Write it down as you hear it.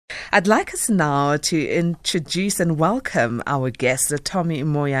I'd like us now to introduce and welcome our guest, Tomi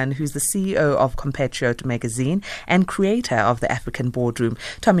Moyan, who's the CEO of Compatriot Magazine and creator of the African Boardroom.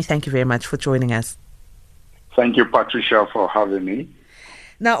 Tomi, thank you very much for joining us. Thank you, Patricia, for having me.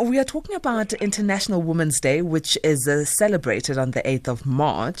 Now, we are talking about International Women's Day, which is celebrated on the 8th of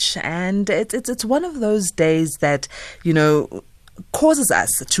March. And it's one of those days that, causes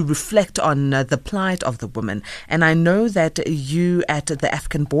us to reflect on the plight of the woman. And I know that you at the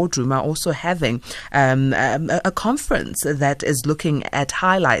African Boardroom are also having a conference that is looking at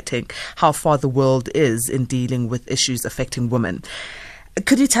highlighting how far the world is in dealing with issues affecting women.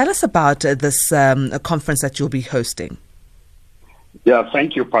 Could you tell us about this conference that you'll be hosting? Yeah,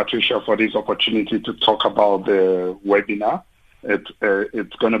 thank you, Patricia, for this opportunity to talk about the webinar.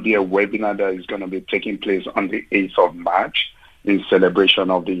 It's going to be a webinar that is going to be taking place on the 8th of March in celebration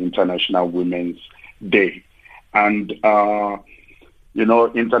of the International Women's Day. And,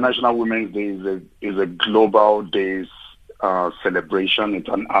 International Women's Day is a global day's celebration. It's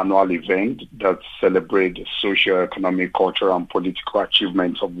an annual event that celebrates social, economic, cultural, and political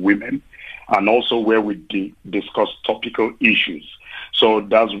achievements of women, and also where we discuss topical issues. So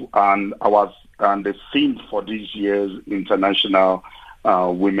and the theme for this year's International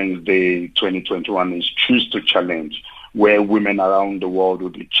Women's Day 2021 is Choose to Challenge, where women around the world will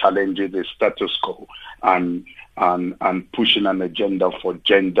be challenging the status quo and pushing an agenda for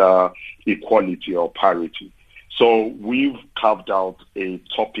gender equality or parity. So we've carved out a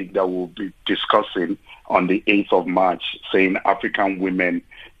topic that we'll be discussing on the 8th of March, saying African women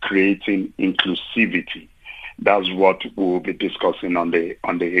creating inclusivity. That's what we'll be discussing on the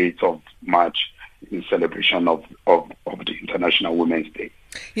 8th of March in celebration of the International Women's Day.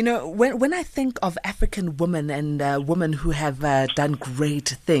 When I think of African women and women who have done great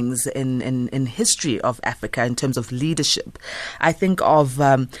things in history of Africa in terms of leadership, I think of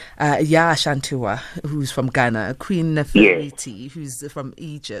Ya Ashantua, who's from Ghana, Queen Nefertiti, who's from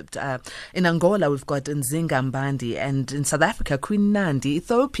Egypt. In Angola, we've got Nzinga Mbandi, and in South Africa, Queen Nandi.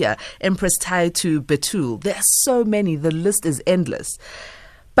 Ethiopia, Empress Taitu Betul. There are so many. The list is endless.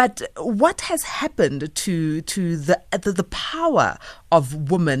 But what has happened to the power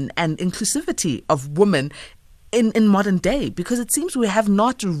of women and inclusivity of women in modern day? Because it seems we have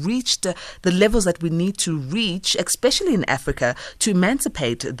not reached the levels that we need to reach, especially in Africa, to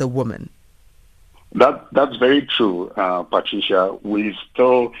emancipate the woman. That's very true, Patricia. We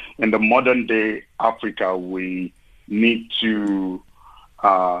still, in the modern day Africa, we need to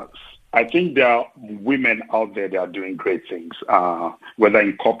I think there are women out there that are doing great things, whether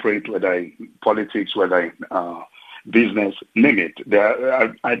in corporate, whether in politics, whether in business, name it.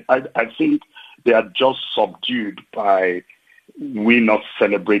 I think they are just subdued by we not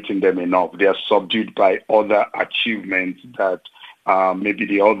celebrating them enough. They are subdued by other achievements that maybe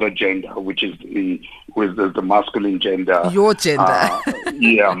the other gender, which is the masculine gender. Your gender.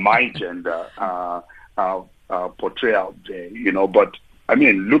 My gender, portray out there, but I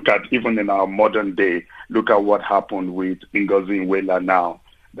mean, look at even in our modern day, look at what happened with Ngozi Iweala now,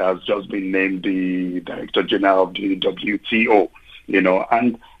 that has just been named the Director General of the WTO,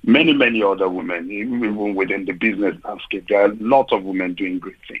 and many, many other women, even within the business landscape. There are lots of women doing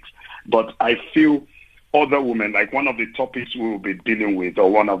great things. But I feel other women, like one of the topics we will be dealing with, or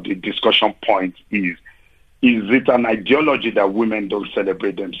one of the discussion points is it an ideology that women don't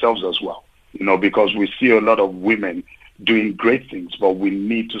celebrate themselves as well? Because we see a lot of women doing great things, but we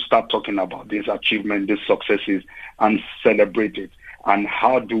need to start talking about these achievements, these successes, and celebrate it. And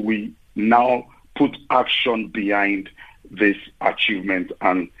how do we now put action behind this achievement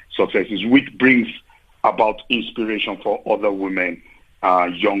and successes, which brings about inspiration for other women,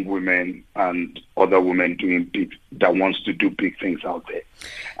 young women, and other women that wants to do big things out there.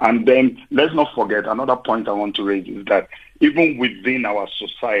 And then let's not forget, another point I want to raise is that even within our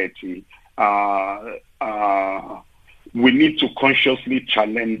society, we need to consciously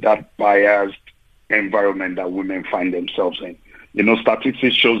challenge that biased environment that women find themselves in.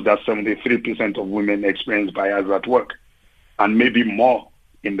 Statistics shows that 73% of women experience bias at work, and maybe more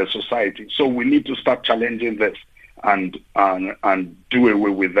in the society. So we need to start challenging this and do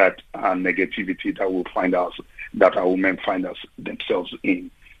away with that negativity that our women find themselves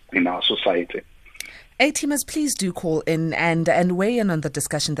in our society. A-teamers, please do call in and weigh in on the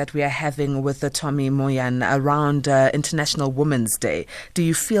discussion that we are having with Tomi Moyan around International Women's Day. Do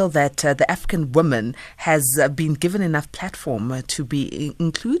you feel that the African woman has been given enough platform to be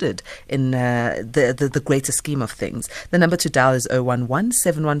included in the greater scheme of things? The number to dial is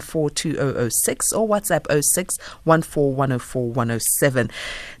 011-714-2006 or WhatsApp 06-14-104-107.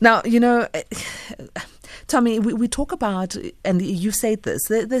 Now, Tomi, we talk about, and you said this,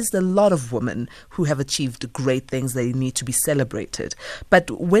 there's a lot of women who have achieved great things. They need to be celebrated.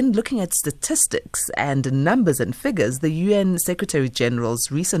 But when looking at statistics and numbers and figures, the UN Secretary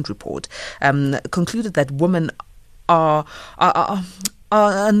General's recent report concluded that women are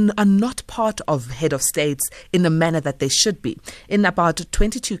not part of head of states in the manner that they should be. In about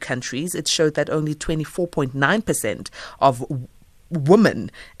 22 countries, it showed that only 24.9% of women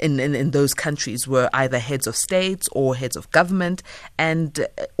in those countries were either heads of states or heads of government and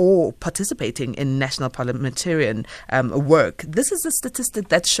or participating in national parliamentarian work. This is a statistic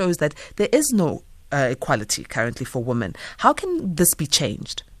that shows that there is no equality currently for women. How can this be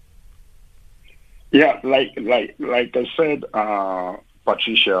changed? Yeah, like I said,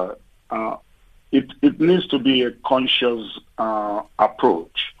 Patricia, it needs to be a conscious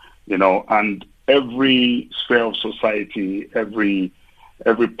approach, and every sphere of society, every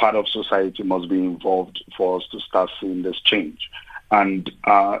part of society must be involved for us to start seeing this change. And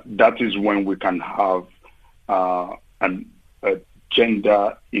that is when we can have a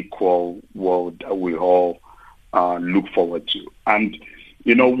gender equal world that we all look forward to. And,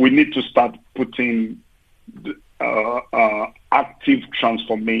 we need to start putting active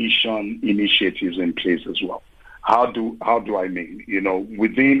transformation initiatives in place as well. How do I mean?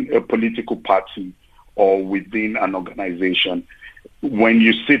 Within a political party or within an organization, when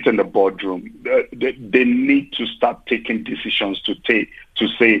you sit in the boardroom, they need to start taking decisions to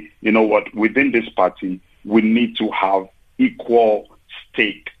say, what, within this party, we need to have equal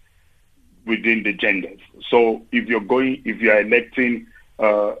stake within the genders. So if you're electing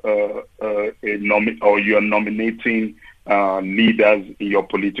or you're nominating leaders in your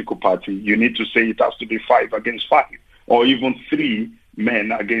political party, you need to say it has to be 5 against 5, or even 3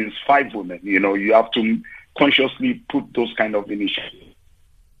 men against 5 women. You have to consciously put those kind of initiatives.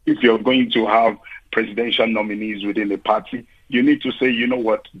 If you're going to have presidential nominees within the party, you need to say,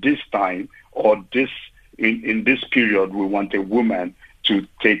 what, this time or in this period, we want a woman to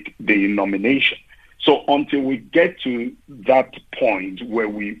take the nomination. So until we get to that point where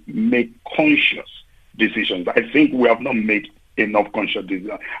we make conscious decisions, I think we have not made enough conscious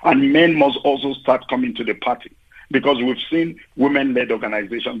decisions. And men must also start coming to the party, because we've seen women-led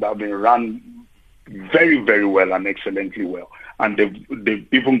organizations that have been run very, very well and excellently well. And they've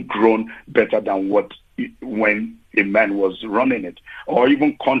even grown better than when a man was running it. Or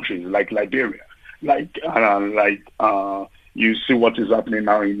even countries like Liberia, you see what is happening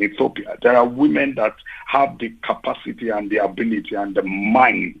now in Ethiopia. There are women that have the capacity and the ability and the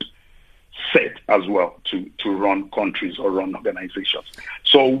mind set as well to run countries or run organizations.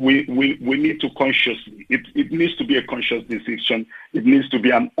 So we need to consciously, it needs to be a conscious decision. It needs to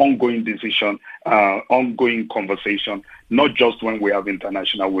be an ongoing decision, ongoing conversation, not just when we have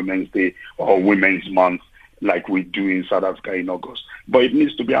International Women's Day or Women's Month like we do in South Africa in August. But it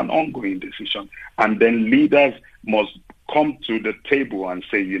needs to be an ongoing decision. And then leaders must come to the table and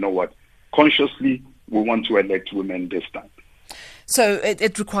say, what, consciously we want to elect women this time. So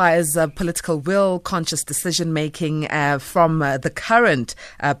it requires political will, conscious decision-making from the current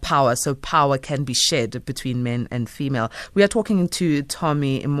power, so power can be shared between men and female. We are talking to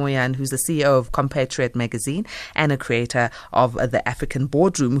Tomi Moyan, who's the CEO of Compatriot Magazine and a creator of the African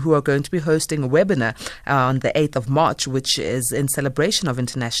Boardroom, who are going to be hosting a webinar on the 8th of March, which is in celebration of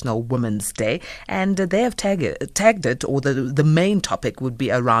International Women's Day. And they have tagged it, or the main topic would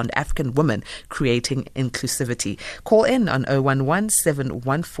be around African women creating inclusivity. Call in on 011-714-2006.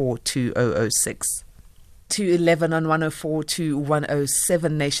 211 on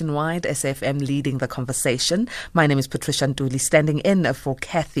 104-107 nationwide, SFM leading the conversation. My name is Patricia Nduli, standing in for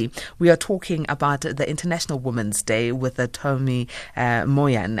Kathy. We are talking about the International Women's Day with Tomi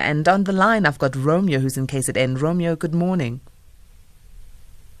Moyan. And on the line, I've got Romeo, who's in KZN. Romeo, good morning.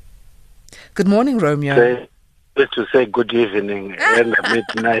 Good morning, Romeo. To say good evening and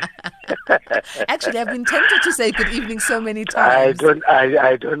midnight. Actually, I've been tempted to say good evening so many times.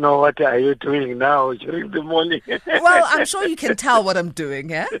 I don't know what are you doing now during the morning. Well, I'm sure you can tell what I'm doing,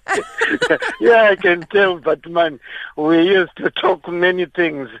 yeah? Yeah, I can tell, but man, we used to talk many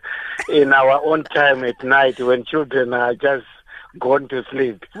things in our own time at night when children are just gone to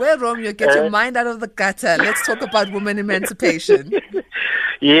sleep. Well, Romeo, get your mind out of the gutter. Let's talk about women emancipation.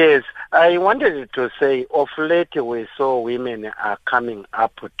 Yes, I wanted to say, of late we saw women are coming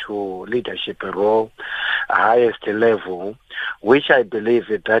up to leadership role, highest level, which I believe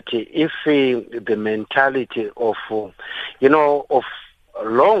that if the mentality of, of a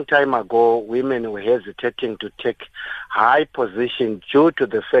long time ago, women were hesitating to take high position due to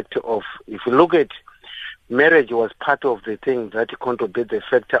the fact of, if you look at marriage was part of the thing that contributed the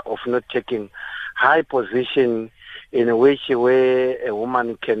factor of not taking high position in which way a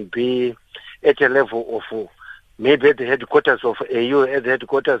woman can be at a level of maybe at the headquarters of AU, at the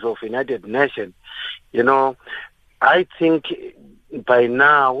headquarters of United Nations. I think by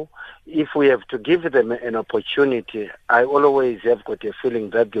now, if we have to give them an opportunity, I always have got a feeling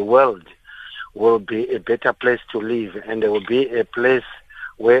that the world will be a better place to live, and there will be a place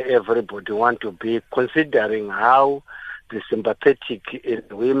where everybody want to be, considering how the sympathetic in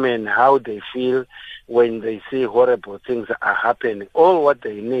women, how they feel when they see horrible things are happening. All what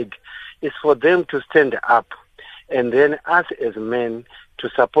they need is for them to stand up, and then us as men to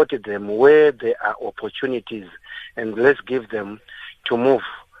support them where there are opportunities, and let's give them to move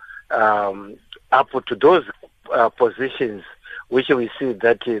up to those positions which we see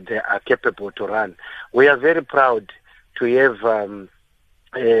that they are capable to run. We are very proud to have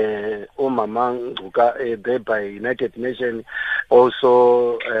Umama Nguka there by United Nations,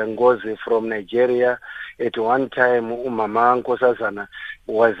 also Ngozi from Nigeria. At one time, Umama Nkosazana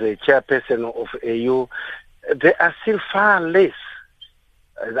was a chairperson of AU. They are still far less.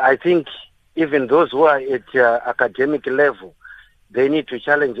 I think even those who are at academic level, they need to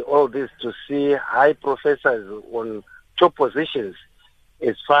challenge all this to see high professors on top positions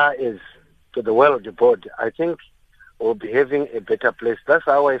as far as to the world board. I think we'll be having a better place. That's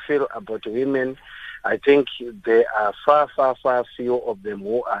how I feel about women. I think there are far few of them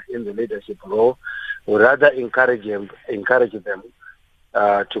who are in the leadership role. We rather encourage them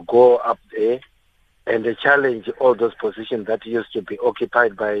to go up there and challenge all those positions that used to be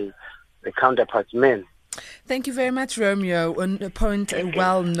occupied by the counterpart men. Thank you very much, Romeo. A point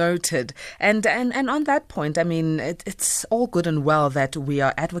well noted. And on that point, I mean, it's all good and well that we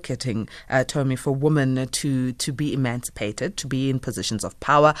are advocating, Tomi, for women to be emancipated, to be in positions of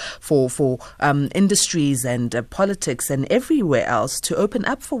power, for industries and politics and everywhere else to open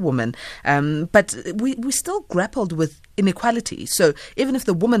up for women. But we still grappled with inequality. So even if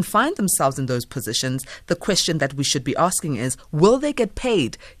the women find themselves in those positions, the question that we should be asking is, will they get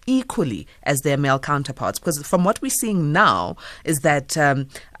paid equally as their male counterparts? Because from what we're seeing now is that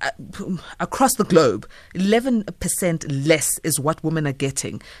across the globe, 11% less is what women are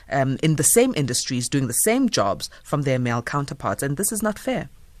getting in the same industries, doing the same jobs from their male counterparts. And this is not fair.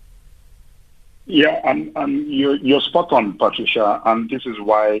 Yeah, and you're spot on, Patricia. And this is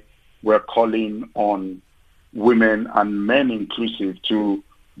why we're calling on women and men inclusive to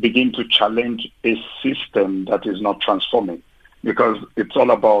begin to challenge a system that is not transforming, because it's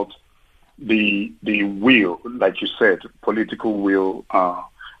all about the will, like you said, political will,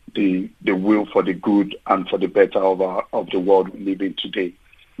 the will for the good and for the better of the world we live in today,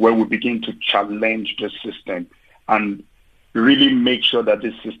 where we begin to challenge the system and really make sure that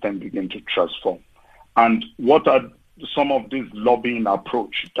this system begins to transform. And what are some of these lobbying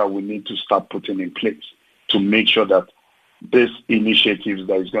approach that we need to start putting in place to make sure that this initiatives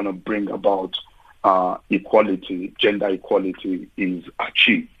that is going to bring about equality, gender equality, is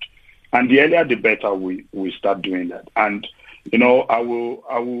achieved? And the earlier the better we start doing that. And I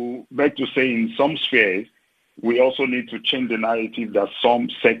will beg to say, in some spheres, we also need to change the narrative that some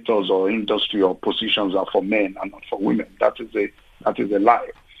sectors or industry or positions are for men and not for women. That is a lie.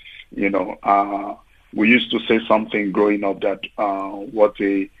 We used to say something growing up that what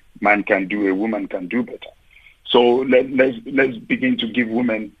a man can do, a woman can do better. So let's begin to give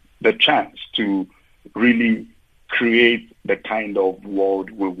women the chance to really create the kind of world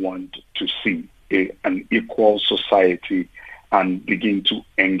we want to see, an equal society, and begin to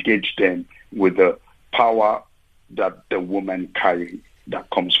engage them with the power that the woman carry that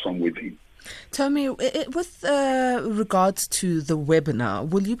comes from within. Tomi, with regards to the webinar,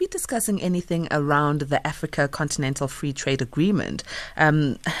 will you be discussing anything around the Africa Continental Free Trade Agreement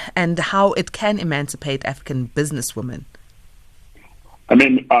and how it can emancipate African businesswomen? I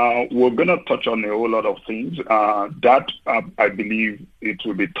mean, we're going to touch on a whole lot of things that I believe it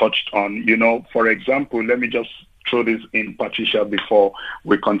will be touched on. For example, let me just throw this in, Patricia, before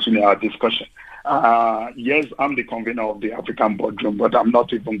we continue our discussion. Yes, I'm the convener of the African Boardroom, but I'm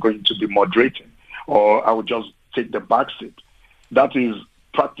not even going to be moderating, or I will just take the back seat. That is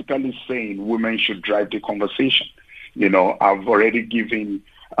practically saying women should drive the conversation. I've already given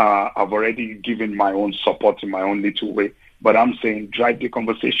my own support in my own little way, but I'm saying drive the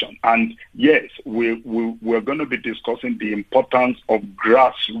conversation. And yes, we're going to be discussing the importance of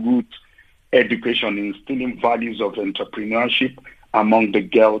grassroots education, instilling values of entrepreneurship among the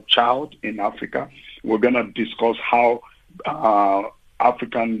girl child in Africa. We're going to discuss how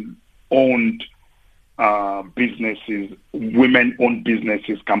African-owned businesses, women-owned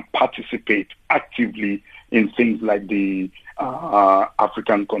businesses can participate actively in things like the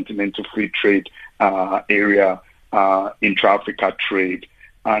African Continental Free Trade area, intra-Africa trade,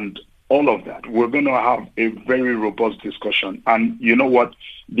 and all of that. We're going to have a very robust discussion. And you know what?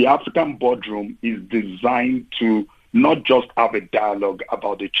 The African Boardroom is designed to not just have a dialogue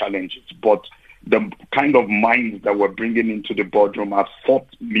about the challenges, but the kind of minds that we're bringing into the boardroom are thought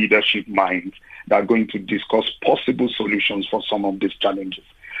leadership minds that are going to discuss possible solutions for some of these challenges.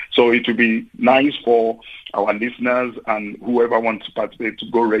 So it would be nice for our listeners and whoever wants to participate to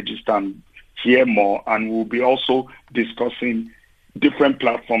go register and hear more. And we'll be also discussing different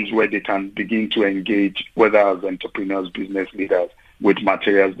platforms where they can begin to engage, whether as entrepreneurs, business leaders, with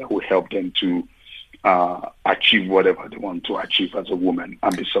materials that will help them to achieve whatever they want to achieve as a woman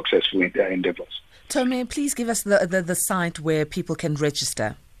and be successful in their endeavors. Tomi, please give us the site where people can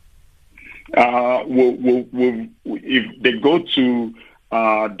register. If they go to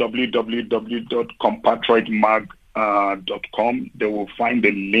www.compatriotmag.com, they will find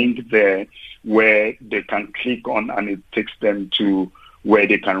a link there where they can click on, and it takes them to where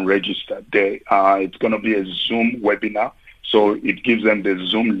they can register. It's going to be a Zoom webinar, so it gives them the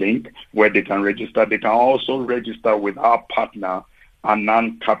Zoom link where they can register. They can also register with our partner,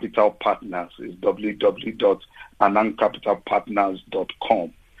 Anan Capital Partners. It's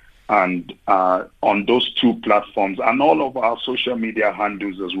www.anancapitalpartners.com. And on those two platforms and all of our social media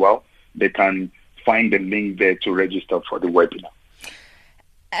handles as well, they can find the link there to register for the webinar.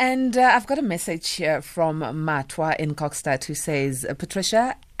 And I've got a message here from Matwa in Kokstad who says,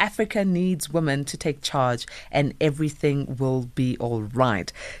 Patricia, Africa needs women to take charge and everything will be all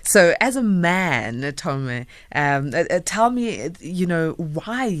right. So as a man, Tomi, tell me,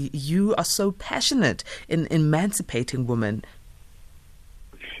 why you are so passionate in emancipating women.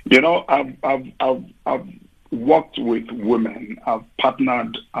 I've worked with women. I've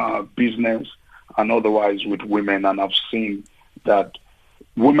partnered business and otherwise with women, and I've seen that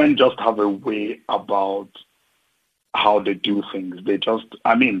women just have a way about how they do things.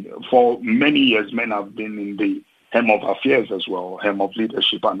 For many years, men have been in the helm of affairs as well, helm of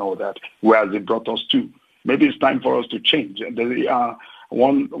leadership and all that, whereas it brought us to. Maybe it's time for us to change.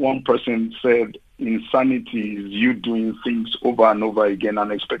 One person said, insanity is you doing things over and over again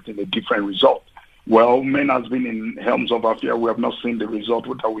and expecting a different result. Well, men has been in helms of affairs. We have not seen the result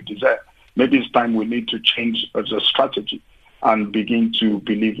that we desire. Maybe it's time we need to change as a strategy and begin to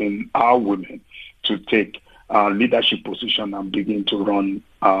believe in our women to take leadership position and begin to run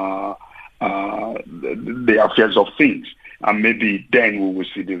the affairs of things. And maybe then we will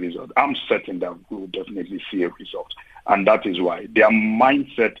see the result. I'm certain that we will definitely see a result. And that is why their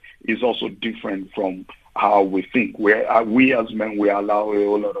mindset is also different from how we think. We as men, we allow a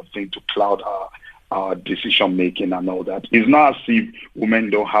whole lot of things to cloud our decision making and all that. It's not as if women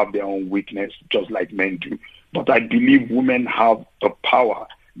don't have their own weakness, just like men do. But I believe women have the power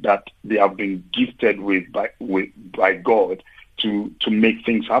that they have been gifted with by God to make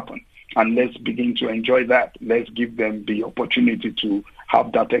things happen. And let's begin to enjoy that. Let's give them the opportunity to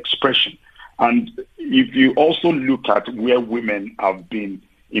have that expression. And if you also look at where women have been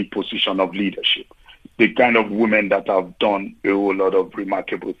in position of leadership, the kind of women that have done a whole lot of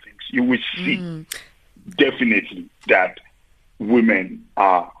remarkable things, you will see definitely that women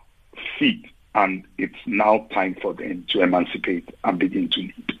are fit, and it's now time for them to emancipate and begin to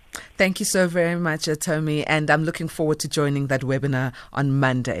lead. Thank you so very much, Tomi, and I'm looking forward to joining that webinar on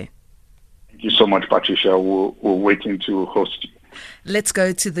Monday. Thank you so much, Patricia. We're waiting to host you. Let's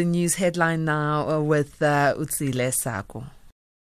go to the news headline now with Utsile Sako.